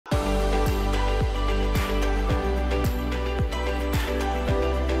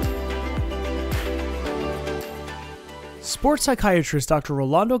Sports psychiatrist Dr.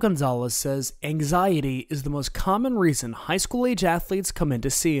 Rolando Gonzalez says anxiety is the most common reason high school-age athletes come in to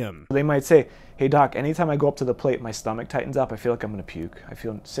see him. They might say, hey doc, anytime I go up to the plate, my stomach tightens up, I feel like I'm going to puke. I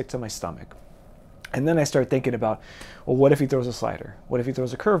feel sick to my stomach. And then I start thinking about, well, what if he throws a slider? What if he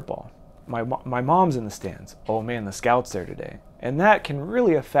throws a curveball? My mom's in the stands. Oh man, the scout's there today. And that can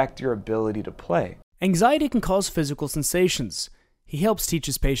really affect your ability to play. Anxiety can cause physical sensations. He helps teach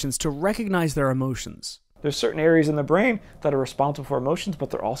his patients to recognize their emotions. There's certain areas in the brain that are responsible for emotions,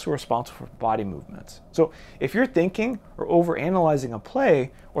 but they're also responsible for body movements. So if you're thinking or overanalyzing a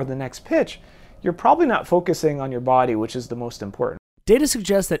play or the next pitch, you're probably not focusing on your body, which is the most important. Data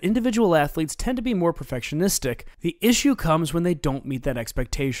suggests that individual athletes tend to be more perfectionistic. The issue comes when they don't meet that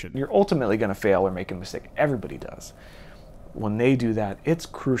expectation. You're ultimately going to fail or make a mistake. Everybody does. When they do that, it's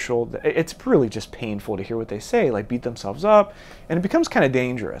crucial. It's really just painful to hear what they say, like beat themselves up, and it becomes kind of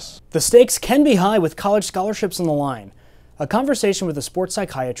dangerous. The stakes can be high with college scholarships on the line. A conversation with a sports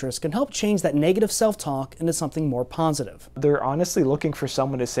psychiatrist can help change that negative self-talk into something more positive. They're honestly looking for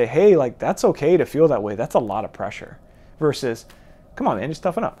someone to say, hey, like, that's okay to feel that way. That's a lot of pressure. Versus, come on, man, just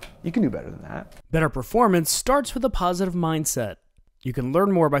toughen up. You can do better than that. Better performance starts with a positive mindset. You can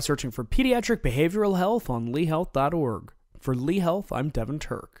learn more by searching for pediatric behavioral health on lehealth.org. For Lee Health, I'm Devin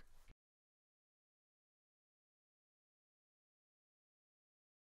Turk.